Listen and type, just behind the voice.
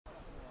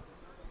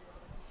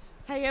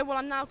Hey, well,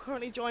 I'm now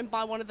currently joined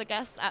by one of the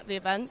guests at the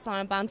event,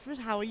 Simon Bamford.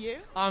 How are you?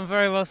 I'm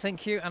very well,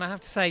 thank you, and I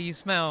have to say, you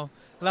smell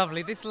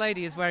lovely. This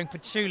lady is wearing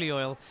patchouli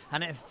oil,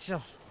 and it's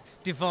just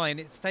divine.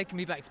 It's taken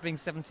me back to being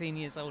 17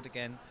 years old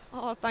again.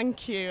 Oh,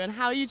 thank you. And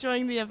how are you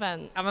enjoying the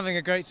event? I'm having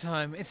a great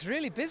time. It's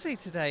really busy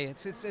today.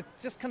 It's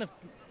just kind of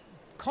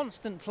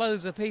constant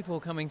flows of people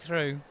coming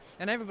through,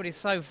 and everybody's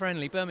so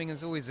friendly.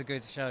 Birmingham's always a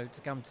good show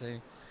to come to.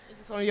 Is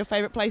this one of your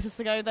favourite places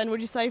to go then,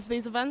 would you say, for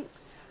these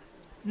events?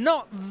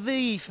 Not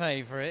the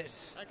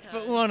favourite, Okay.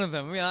 but one of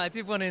them. Yeah, I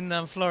did one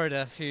in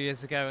Florida a few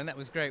years ago, and that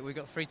was great. We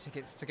got free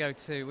tickets to go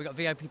to. We got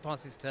VIP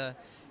passes to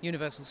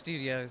Universal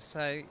Studios,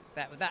 so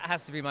that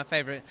has to be my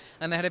favourite.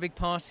 And they had a big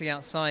party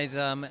outside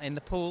in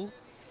the pool,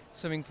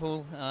 swimming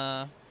pool,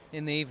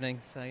 in the evening.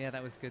 So yeah,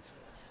 that was good.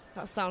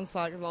 That sounds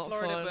like a lot of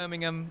Florida, fun.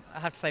 Birmingham. I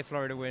have to say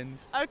Florida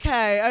wins.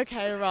 Okay,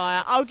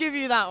 right. I'll give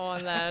you that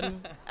one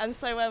then. And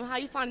so, how are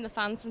you finding the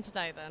fans from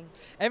today then?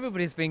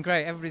 Everybody's been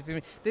great.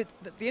 Everybody's been.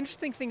 The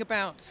interesting thing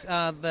about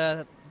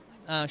the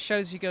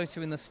shows you go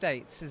to in the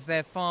States is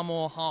they're far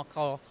more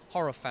hardcore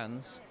horror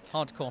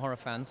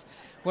fans,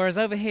 whereas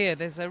over here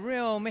there's a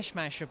real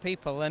mishmash of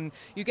people, and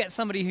you get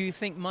somebody who you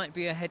think might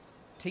be a head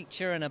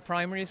teacher in a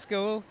primary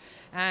school,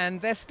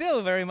 and they're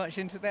still very much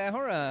into their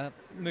horror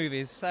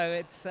movies. So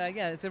it's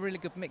a really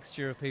good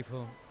mixture of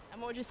people. And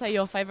what would you say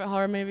your favourite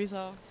horror movies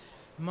are?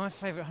 My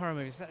favourite horror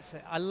movies, that's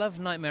it. I love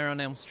Nightmare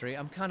on Elm Street.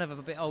 I'm kind of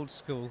a bit old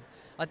school.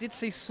 I did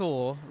see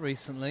Saw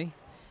recently,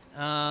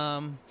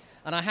 and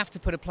I have to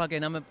put a plug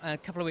in. A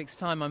couple of weeks'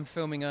 time I'm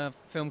filming a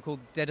film called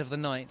Dead of the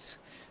Night,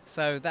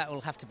 so that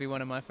will have to be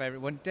one of my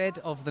favourite ones. Dead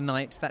of the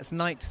Night, that's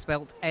night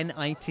spelt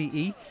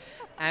N-I-T-E,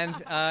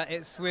 and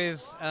it's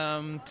with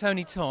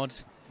Tony Todd,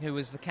 who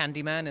was the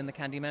Candyman in the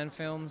Candyman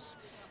films,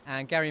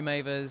 and Gary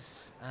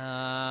Mavers.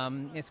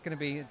 It's going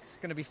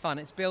to be fun.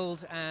 It's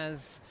billed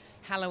as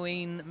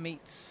Halloween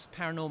meets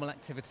Paranormal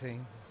Activity.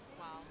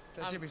 Wow.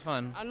 That should be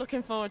fun. I'm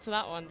looking forward to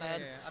that one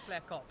then. Yeah, I play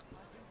a cop.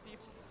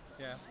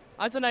 Yeah.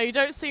 I don't know, you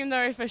don't seem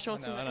very official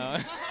to me. I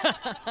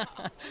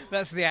know.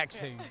 That's the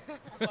acting.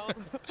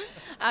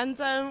 And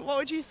what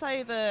would you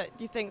say that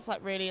you think's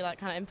really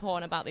kind of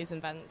important about these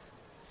events?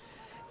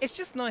 It's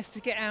just nice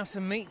to get out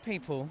and meet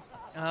people.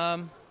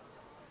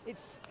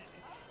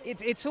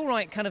 It's all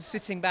right kind of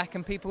sitting back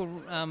and people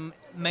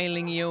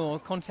mailing you or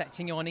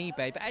contacting you on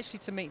eBay, but actually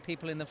to meet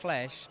people in the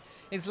flesh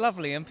is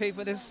lovely, and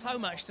there's so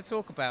much to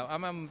talk about.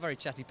 I'm a very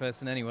chatty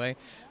person anyway,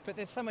 but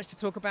there's so much to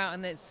talk about,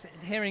 and it's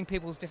hearing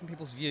different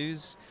people's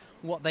views,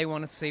 what they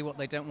want to see, what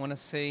they don't want to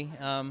see.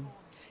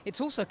 It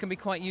also can be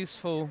quite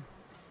useful,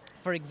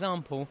 for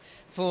example,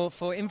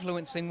 for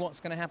influencing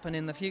what's going to happen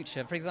in the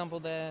future. For example,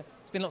 there's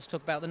been lots of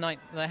talk about the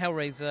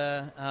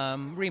Hellraiser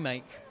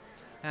remake.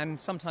 And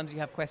sometimes you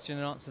have question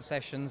and answer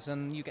sessions,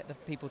 and you get the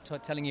people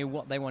telling you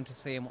what they want to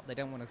see and what they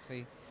don't want to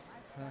see.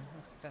 So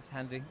that's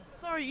handy.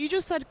 Sorry, you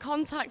just said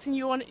contacting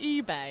you on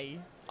eBay.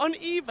 On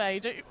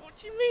eBay? What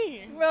do you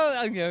mean?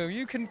 Well,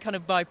 you can kind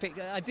of buy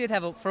pictures. I did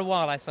have for a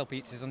while. I sell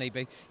pictures on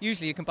eBay.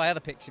 Usually, you can buy other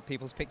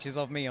people's pictures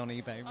of me on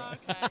eBay. But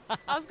Okay.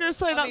 I was going to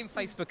say I mean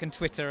Facebook and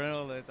Twitter and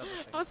all those other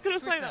things. I was going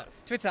to say that.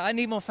 Twitter. I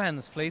need more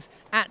fans, please.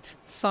 At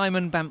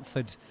Simon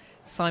Bamford.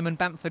 Simon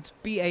Bamford,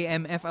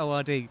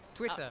 Bamford.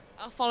 Twitter.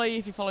 I'll follow you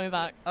if you follow me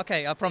back.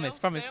 Okay, I promise,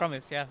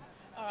 Deal? yeah.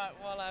 All right,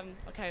 well,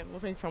 okay,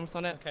 we'll make a promise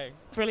on it. Okay.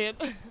 Brilliant.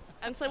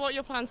 And so what are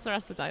your plans for the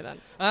rest of the day then?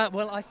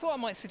 Well, I thought I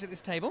might sit at this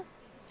table,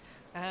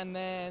 and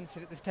then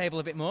sit at this table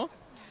a bit more,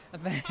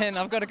 and then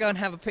I've got to go and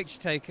have a picture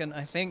taken,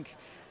 I think.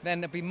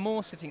 Then there'll be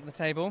more sitting at the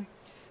table,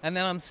 and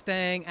then I'm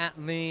staying at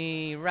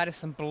the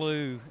Radisson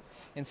Blu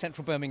in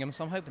central Birmingham,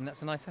 so I'm hoping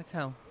that's a nice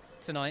hotel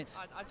tonight.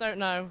 I don't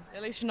know.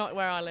 At least you're not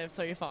where I live,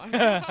 so you're fine.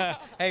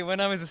 Hey, when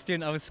I was a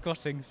student, I was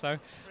squatting, so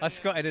Brilliant. I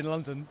squatted in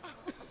London.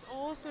 That's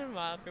awesome,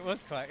 man. It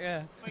was quite,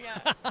 yeah. But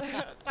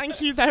yeah, thank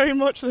you very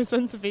much for this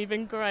interview. You've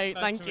been great.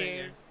 Nice Thank to meet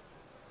you.